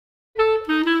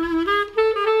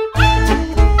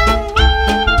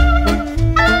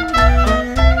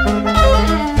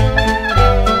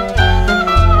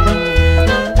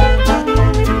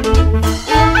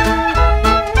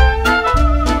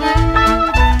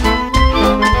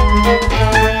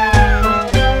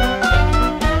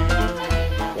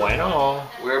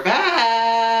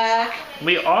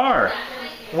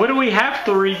What do we have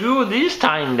to review this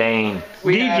time, Dane?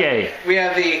 DJ. We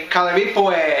have the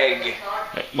Kalevipoeg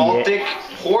Baltic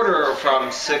Porter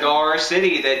from Cigar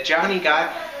City that Johnny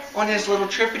got on his little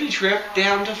trippity trip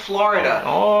down to Florida.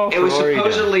 Oh, it was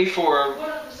supposedly for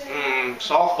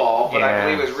softball, but I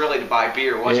believe it was really to buy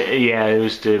beer, wasn't it? Yeah, it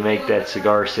was to make that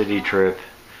Cigar City trip.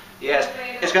 Yes,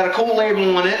 it's got a cool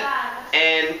label on it,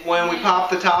 and when we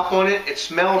popped the top on it, it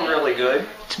smelled really good.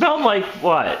 It smelled like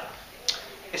what?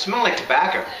 It smelled like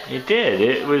tobacco. It did.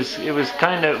 It was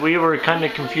kind of, we were kind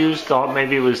of confused, thought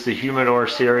maybe it was the Humidor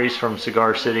series from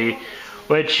Cigar City,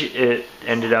 which it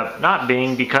ended up not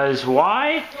being, because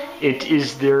why? It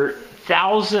is their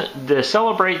to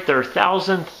celebrate their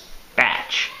 1000th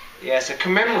batch. Yes, a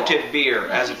commemorative beer,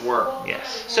 as it were.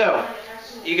 Yes. So,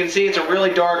 you can see it's a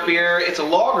really dark beer. It's a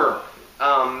lager,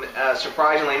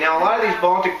 surprisingly. Now, a lot of these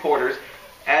Baltic porters,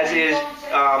 as is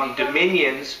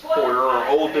Dominion's porter, or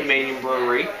Old Dominion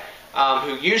Brewery,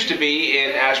 who used to be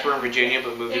in Ashburn, Virginia,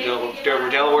 but moved to Dover,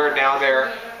 Delaware. Now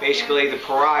they're basically the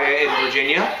pariah in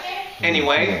Virginia.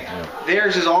 Anyway,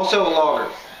 theirs is also a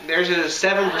lager. Theirs is a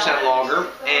 7% lager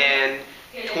and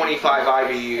 25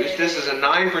 IBUs. This is a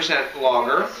 9%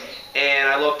 lager, and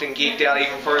I looked and geeked out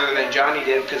even further than Johnny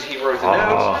did because he wrote the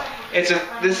notes.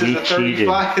 This is a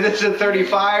 35. This is a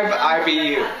 35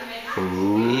 IBU.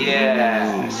 Ooh.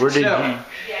 Yeah. Where did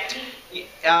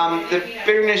the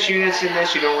bitterness units in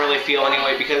this you don't really feel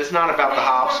anyway, because it's not about the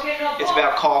hops. It's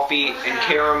about coffee and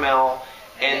caramel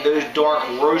and those dark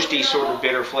roasty sort of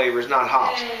bitter flavors, not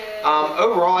hops.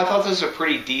 Overall, I thought this was a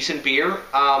pretty decent beer.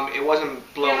 It wasn't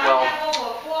blowing, well,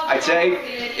 I'd say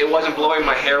it wasn't blowing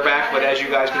my hair back, but as you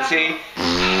guys can see,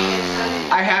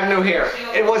 I have no hair.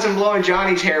 It wasn't blowing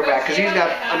Johnny's hair back because he's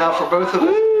got enough for both of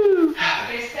us.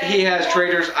 He has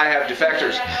traders, I have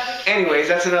defectors. Anyways,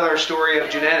 that's another story of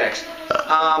genetics.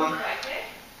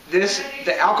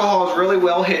 The alcohol is really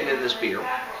well hidden in this beer.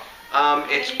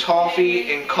 It's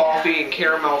toffee and coffee and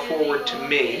caramel forward to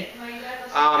me.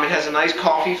 It has a nice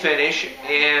coffee finish,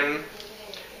 and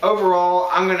overall,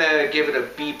 I'm gonna give it a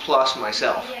B+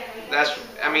 myself.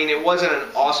 I mean, it wasn't an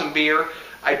awesome beer.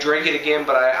 I'd drink it again,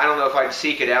 but I don't know if I'd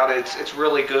seek it out. It's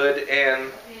really good.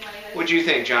 And what do you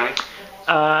think, Johnny?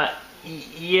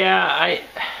 Yeah, I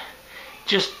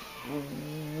just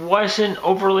wasn't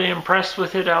overly impressed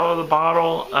with it out of the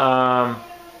bottle.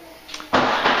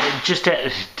 Just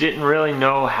didn't really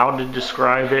know how to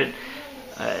describe it.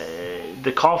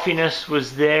 The coffeeness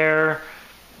was there,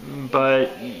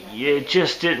 but it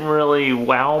just didn't really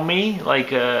wow me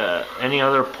like any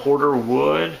other porter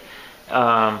would.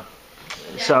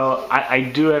 So I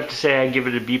do have to say I give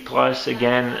it a B+.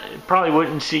 Again, probably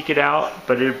wouldn't seek it out,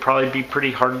 but it'd probably be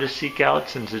pretty hard to seek out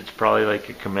since it's probably like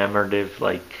a commemorative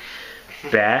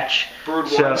batch.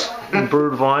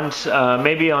 Brewed once.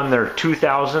 Maybe on their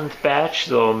 2000th batch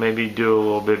they'll maybe do a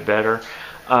little bit better.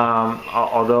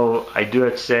 Although I do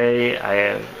have to say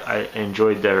I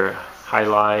enjoyed their High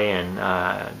Life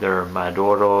and their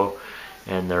Maduro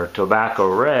and their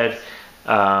Tobacco Red.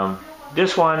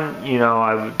 This one, you know,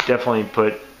 I would definitely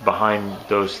put behind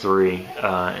those three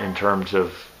in terms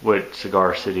of what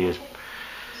Cigar City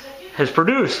has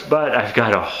produced. But I've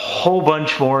got a whole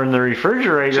bunch more in the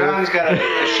refrigerator. John's got a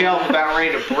shelf about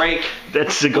ready to break.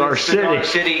 That's Cigar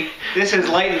City. This has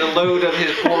lightened the load of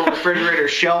his poor refrigerator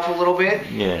shelf a little bit.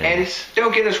 Yes. And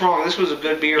don't get us wrong, this was a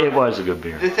good beer. It was a good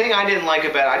beer. The thing I didn't like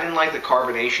about it, I didn't like the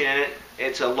carbonation in it.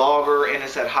 It's a lager and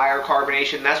it's that higher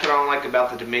carbonation. That's what I don't like about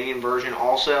the Dominion version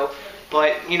also.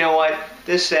 But you know what?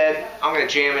 This said, I'm going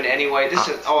to jam it anyway. This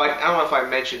is, I don't know if I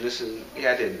mentioned this is,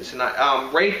 yeah I did. This is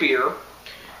not, Rate Beer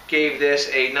gave this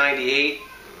a 98.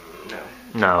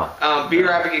 No.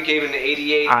 Beer Advocate gave it an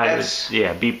 88.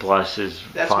 Yeah, B+ is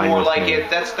that's fine more with like me. it.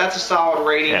 That's a solid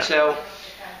rating. Yeah. So,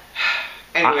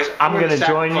 anyways, I'm going to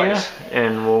join you,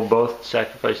 and we'll both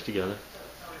sacrifice together.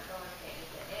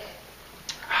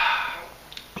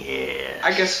 Yeah.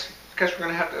 I guess we're going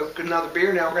to have to get another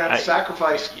beer now. We're going to have to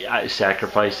sacrifice. Yeah, I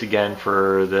sacrifice again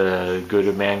for the good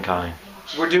of mankind.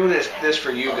 We're doing this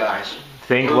for you guys.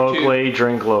 Think locally,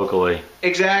 drink locally.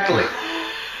 Exactly.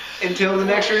 Until the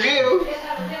next review.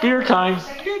 Beer time.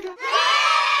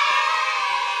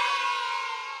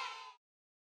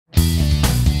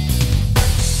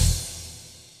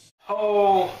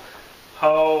 Ho,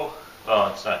 ho. Well,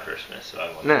 it's not Christmas, so I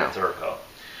won't throw a ho.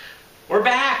 We're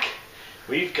back.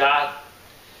 We've got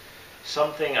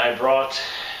something I brought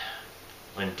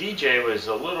when DJ was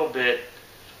a little bit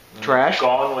trash,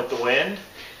 gone with the wind.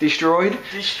 Destroyed?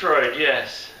 Destroyed,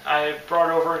 yes. I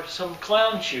brought over some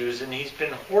clown shoes, and he's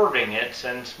been hoarding it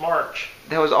since March.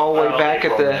 That was all the way back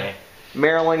at the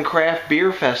Maryland Craft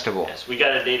Beer Festival. Yes, we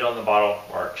got a date on the bottle,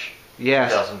 March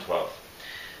 2012.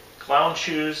 Clown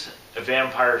Shoes, a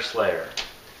Vampire Slayer.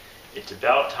 It's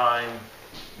about time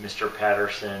Mr.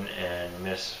 Patterson and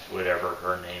Miss whatever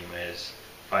her name is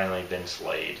finally been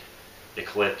slayed.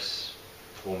 Eclipse,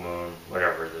 Full Moon,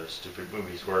 whatever those stupid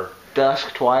movies were.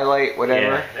 Dusk, Twilight,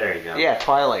 whatever. Yeah, there you go. Yeah,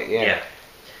 Twilight, yeah.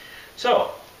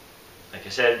 So, like I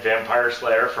said, Vampire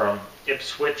Slayer from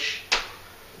Ipswich,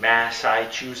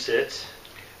 Massachusetts.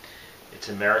 It's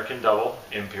American Double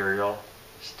Imperial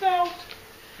Stout.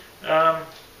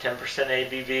 10%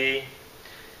 ABV.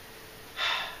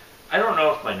 I don't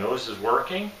know if my nose is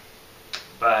working,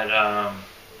 but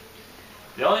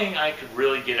the only thing I could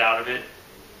really get out of it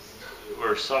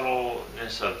were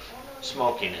subtleness of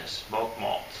smokiness, smoked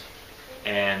malts.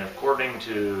 And according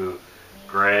to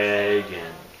Greg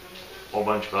and a whole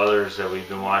bunch of others that we've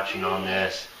been watching on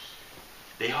this,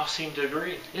 they all seem to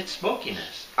agree. It's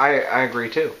smokiness. I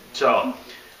agree too. So,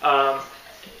 I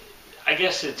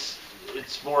guess it's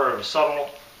more of a subtle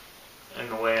in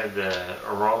the way of the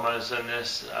aromas in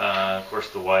this. Of course,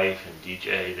 the wife and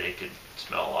DJ, they could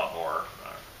smell a lot more.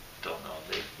 Don't know.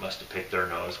 They must have picked their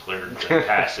nose, cleared the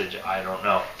passage. I don't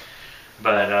know.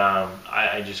 But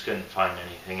I just couldn't find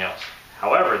anything else.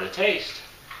 However, the taste,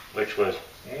 which was,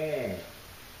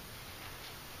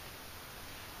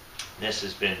 this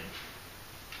has been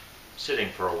sitting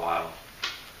for a while.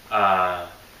 I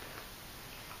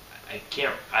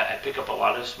pick up a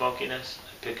lot of smokiness.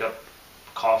 I pick up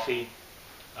coffee,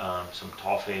 some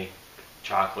toffee,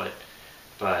 chocolate,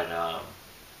 but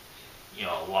you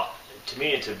know, a lot. To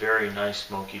me, it's a very nice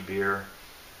smoky beer.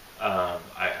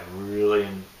 I really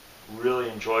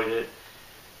enjoyed it.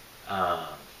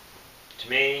 To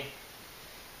me,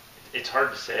 it's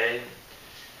hard to say.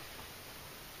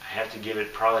 I have to give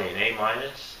it probably an A-.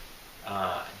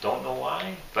 I don't know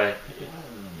why, but it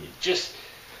just,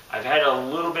 I've had a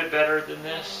little bit better than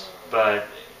this, but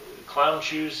Clown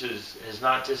Shoes has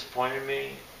not disappointed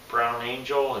me. Brown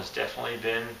Angel has definitely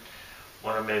been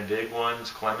one of my big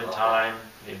ones. Clementine,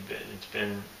 it's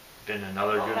been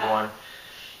another good one.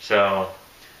 So,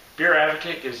 Beer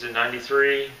Advocate gives it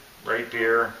 93. Rate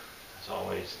beer, as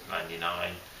always,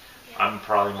 99. I'm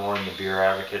probably more on the Beer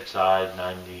Advocate side,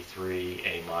 93,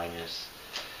 A-.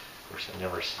 Of course, I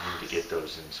never seem to get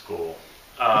those in school.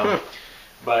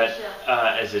 But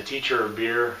as a teacher of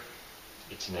beer,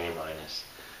 it's an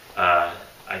A-.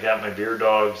 I got my beer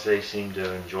dogs. They seem to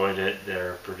have enjoyed it.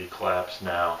 They're pretty collapsed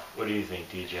now. What do you think,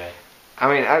 DJ? I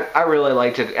mean, I really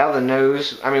liked it. Out of the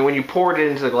nose, I mean, when you pour it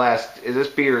into the glass, this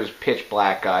beer is pitch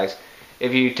black, guys.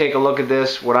 If you take a look at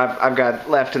this, what I've got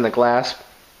left in the glass.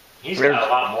 He's got a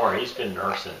lot more. He's been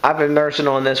nursing. I've been nursing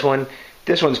on this one.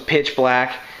 This one's pitch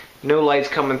black. No lights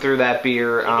coming through that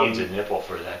beer. He needs a nipple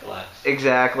for that glass.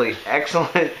 Exactly.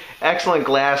 Excellent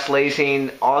glass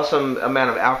lacing. Awesome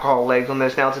amount of alcohol legs on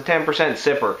this. Now, it's a 10%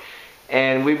 sipper.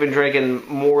 And we've been drinking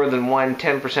more than one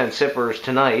 10% sippers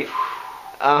tonight.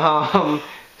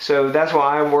 So that's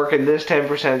why I'm working this 10%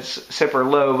 sipper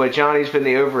low. But Johnny's been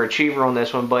the overachiever on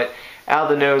this one. But out of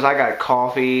the nose, I got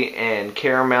coffee and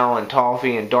caramel and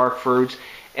toffee and dark fruits.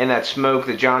 And that smoke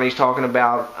that Johnny's talking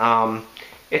about.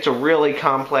 It's a really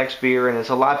complex beer, and it's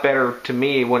a lot better to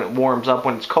me when it warms up.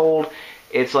 When it's cold,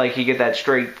 it's like you get that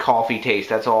straight coffee taste.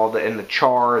 That's all, and the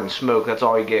char and smoke, that's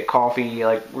all you get. Coffee,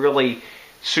 like really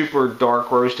super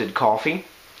dark roasted coffee.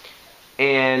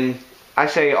 And I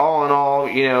say all in all,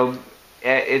 you know,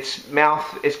 it's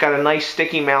got a nice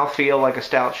sticky mouth feel like a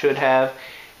stout should have.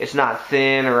 It's not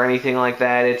thin or anything like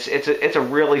that. It's a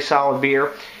really solid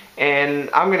beer. And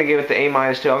I'm going to give it the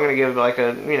A- too. I'm going to give it like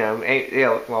a, you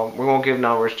know, well, we won't give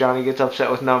numbers. Johnny gets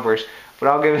upset with numbers. But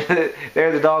I'll give it,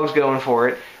 there the dog's going for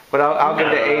it. But I'll give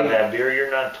it an A. That beer, you're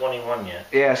not 21 yet.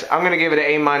 Yes, I'm going to give it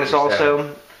an A-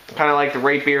 also. Kind of like the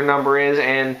rate beer number is.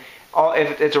 And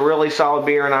if it's a really solid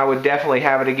beer, and I would definitely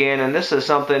have it again. And this is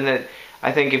something that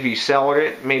I think if you cellared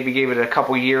it, maybe gave it a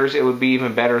couple years, it would be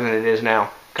even better than it is now.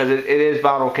 Because it is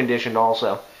bottle conditioned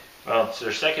also. Well, it's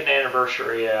their second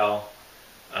anniversary ale.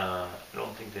 I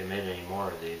don't think they made any more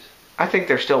of these. I think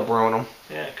they're still brewing them.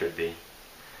 Yeah, it could be.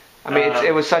 I mean,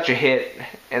 it was such a hit,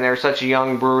 and they're such a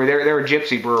young brewery. They're a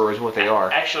gypsy brewer is what they are.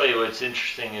 Actually, what's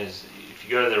interesting is if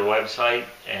you go to their website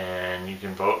and you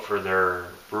can vote for their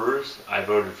brewers. I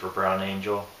voted for Brown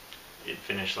Angel. It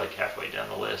finished like halfway down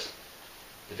the list.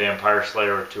 The Vampire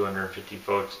Slayer with 250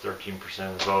 votes,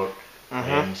 13% of the vote,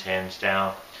 wins hands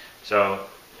down. So,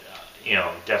 you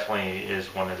know, definitely is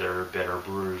one of their better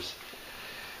brewers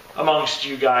amongst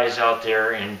you guys out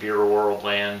there in beer world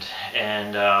land.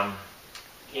 And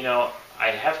you know, I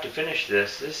have to finish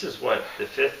this. This is what, the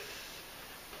 5th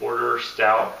porter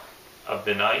stout of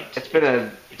the night. It's been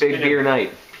a big beer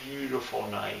night. Beautiful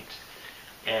night.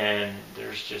 And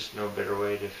there's just no better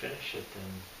way to finish it than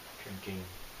drinking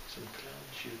some clown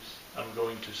juice. I'm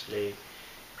going to slay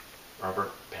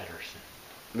Robert Patterson.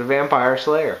 The Vampire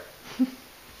Slayer.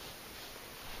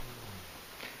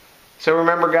 So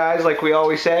remember, guys, like we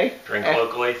always say, drink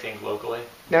locally, think locally.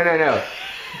 No.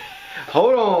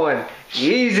 Hold on.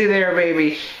 Easy there,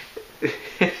 baby.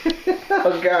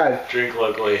 Oh, God. Drink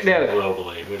locally, think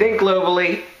globally. Think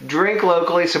globally, drink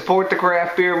locally, support the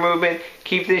craft beer movement,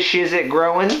 keep this shizit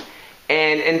growing,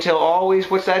 and until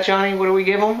always, what's that, Johnny? What do we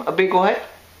give him? A big what?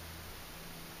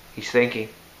 He's thinking.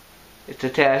 It's a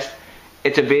test.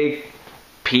 It's a big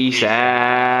peace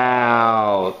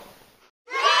out.